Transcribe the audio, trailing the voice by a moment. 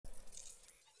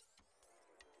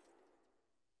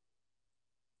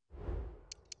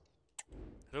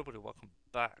Hello everybody, welcome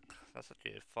back. That's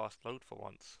actually a fast load for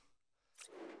once.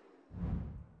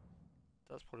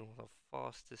 That's probably one of the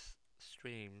fastest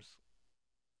streams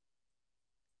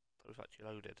that we've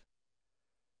actually loaded.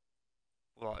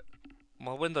 Right,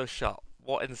 my window's shut.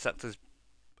 What insect is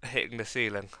hitting the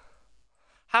ceiling?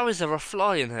 How is there a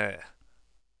fly in here?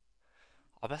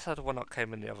 I bet I had one that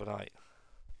came in the other night.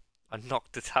 I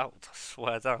knocked it out, I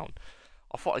swear down.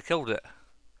 I thought I killed it.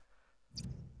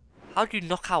 How do you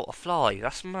knock out a fly?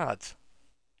 That's mad.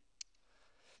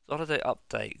 Holiday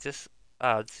update, just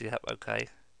ads, yep, okay.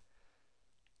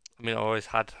 I mean, I always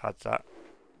had that.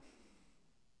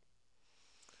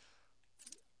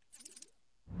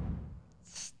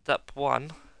 Step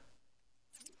 1,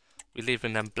 we're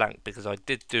leaving them blank because I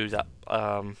did do that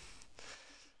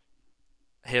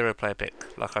hero player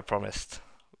pick like I promised.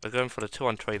 We're going for the 2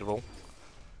 untradeable.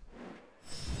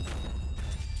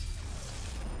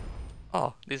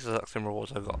 Oh, these are the exact same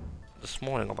rewards I got this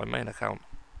morning on my main account.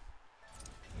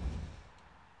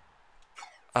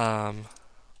 Oh,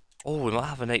 we might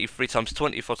have an 83 times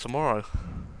 20 for tomorrow.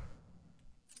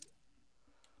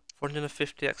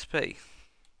 450 XP.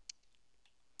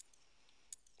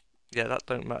 Yeah, that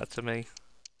don't matter to me.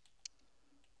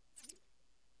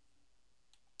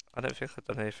 I don't think I've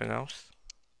done anything else.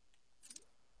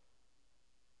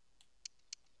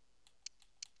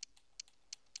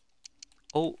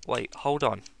 Oh, wait, hold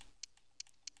on.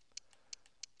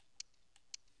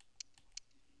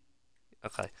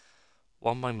 Okay,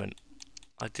 one moment.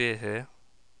 Idea here.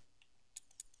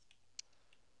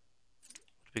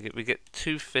 We get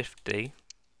 250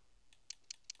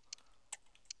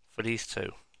 for these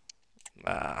two.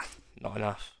 Ah, not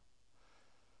enough.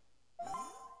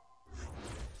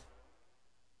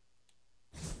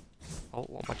 Oh,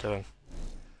 what am I doing?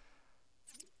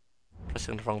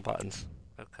 Pressing the wrong buttons.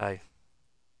 Okay.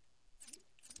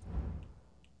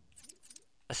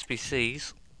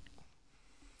 SBCs.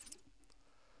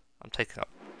 I'm taking up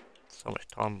so much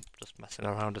time just messing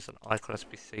around as an icon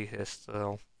SBC here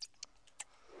still.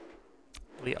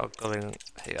 We are going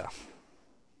here.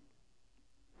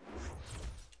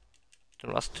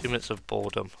 That's 2 minutes of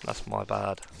boredom. That's my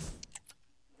bad.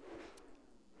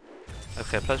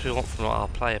 Okay, plus we want from our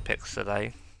player picks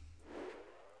today.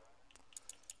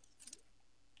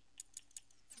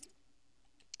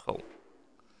 Cool.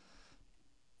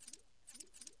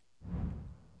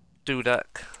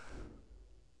 Dudek.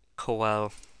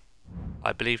 Coel.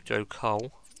 I believe Joe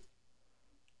Cole.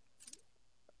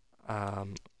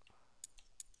 Same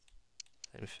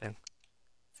thing.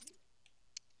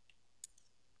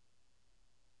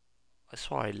 I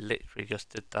swear I literally just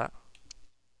did that.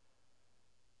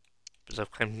 Because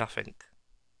I've claimed nothing.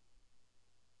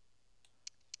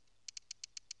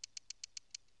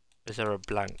 Is there a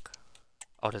blank?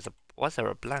 Oh, there's a... Why is there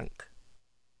a blank?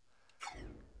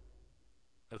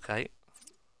 Okay.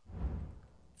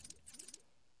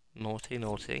 Naughty,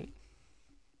 naughty.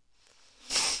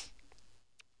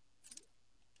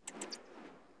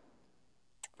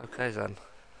 Okay then.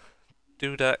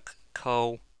 Dudek,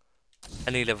 Cole,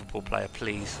 any Liverpool player,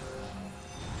 please.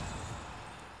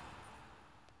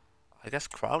 I guess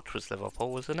Crouch was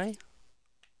Liverpool, wasn't he?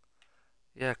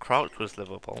 Yeah, Crouch was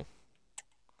Liverpool.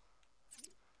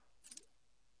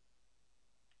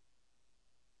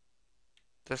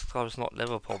 This guy's not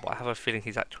Liverpool, but I have a feeling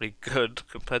he's actually good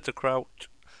compared to Crouch.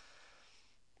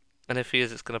 And if he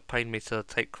is, it's going to pain me to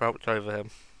take Crouch over him.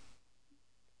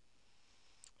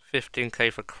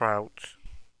 15k for Crouch.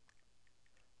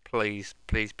 Please,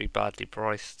 please be badly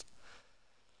priced.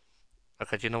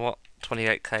 Okay, do you know what?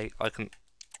 28k, I can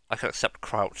accept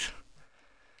Crouch.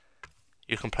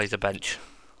 You can play the bench.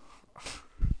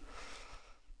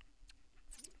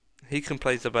 He can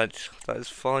play the bench. That is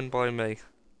fine by me.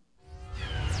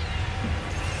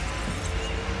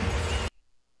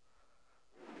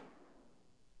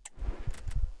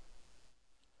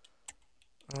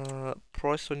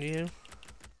 Price on you?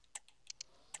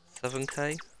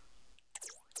 7k?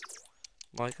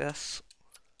 My guess?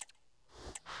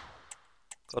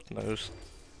 God knows.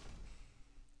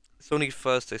 It's only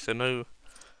Thursday, so no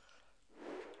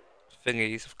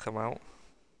thingies have come out.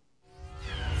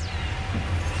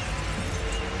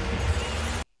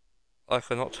 I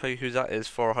cannot tell you who that is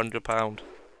for £100.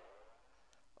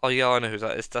 Oh yeah, I know who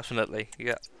that is, definitely.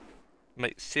 Yeah.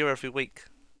 Mate, see her every week.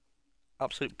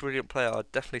 Absolute brilliant player, I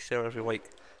definitely see her every week.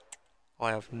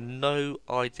 I have no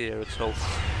idea at all.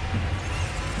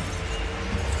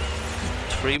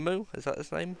 Trimu? Is that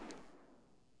his name?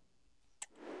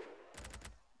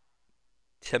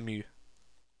 Temu.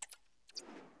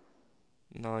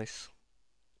 Nice.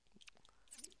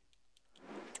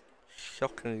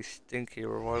 Shockingly stinky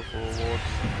revival awards.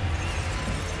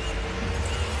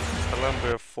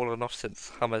 Colombia have fallen off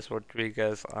since James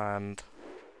Rodriguez and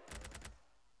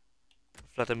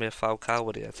Vladimir Falcao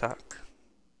with the attack.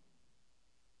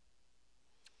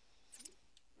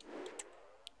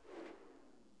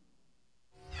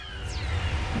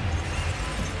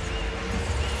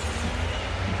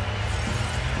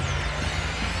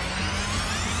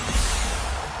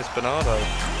 It's Bernardo.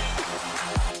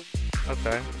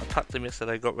 Okay, I tapped him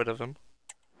yesterday, got rid of him.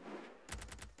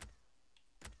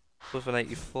 With an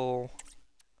 84.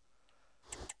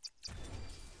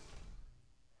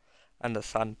 And a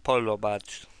San Polo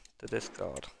badge to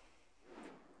discard.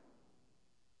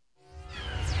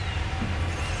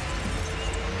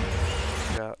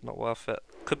 Yeah, not worth it.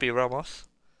 Could be Ramos.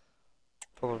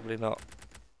 Probably not.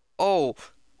 Oh!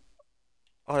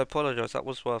 I apologise, that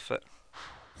was worth it.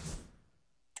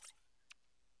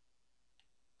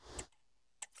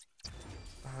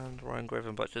 And Ryan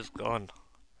Gravenbutcher's gone.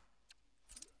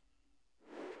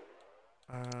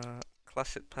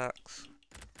 Classic packs.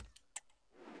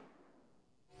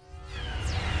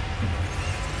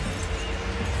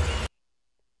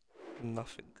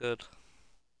 Nothing good.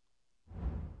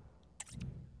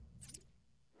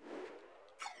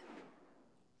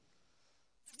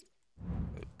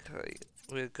 Okay,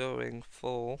 we're going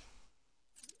for...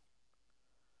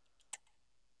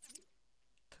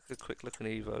 Take a quick look at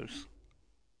Evos.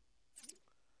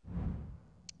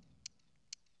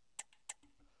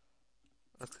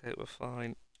 Okay, we're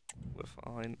fine. We're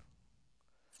fine.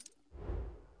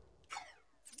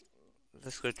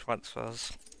 Let's go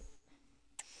transfers.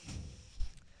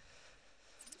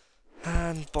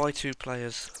 And buy 2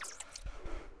 players.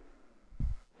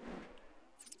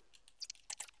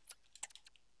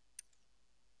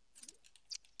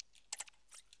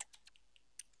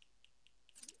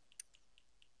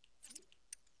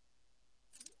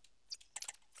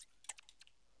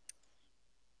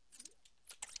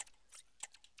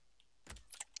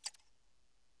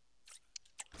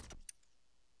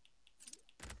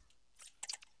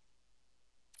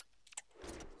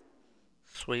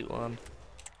 Sweet one.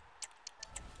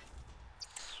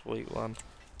 Sweet one.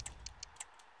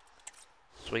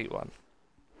 Sweet one.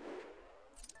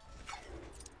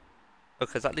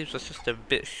 Okay, that leaves us just a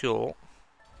bit short.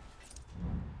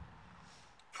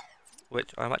 Which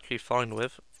I'm actually fine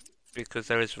with. Because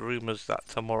there is rumours that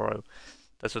tomorrow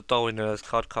there's a Darwin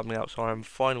card coming out, so I'm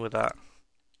fine with that.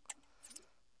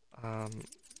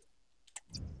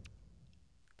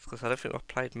 It's because I don't think I've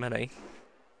played many.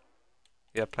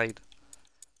 Yeah, played.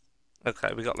 Okay,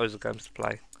 we got loads of games to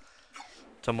play.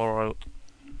 Tomorrow,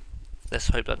 let's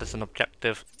hope that there's an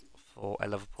objective for a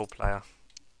Liverpool player.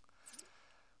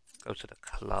 Go to the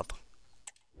club.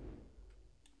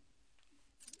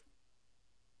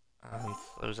 And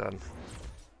those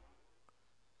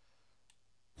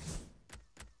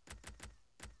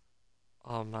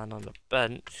our man on the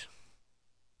bench.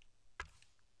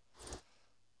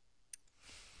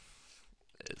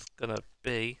 It's gonna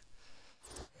be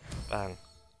bang,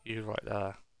 you right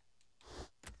there.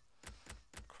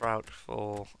 Crouch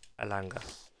for Elanga.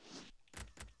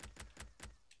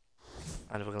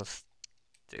 And we're gonna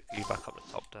stick you back up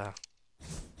the top there.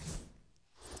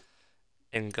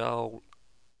 In goal,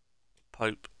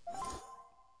 Pope.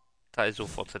 That is all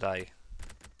for today.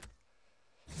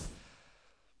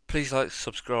 Please like,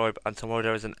 subscribe, and tomorrow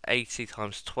there is an 80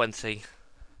 times 20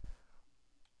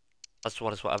 as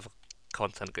well as whatever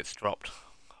content gets dropped.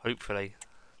 Hopefully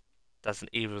there's an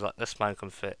either that this man can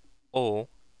fit, or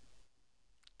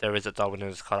there is a Darwin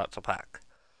card out to pack.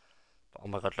 But oh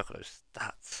my god, look at those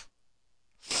stats.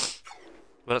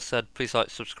 With that said, please like,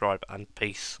 subscribe, and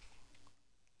peace.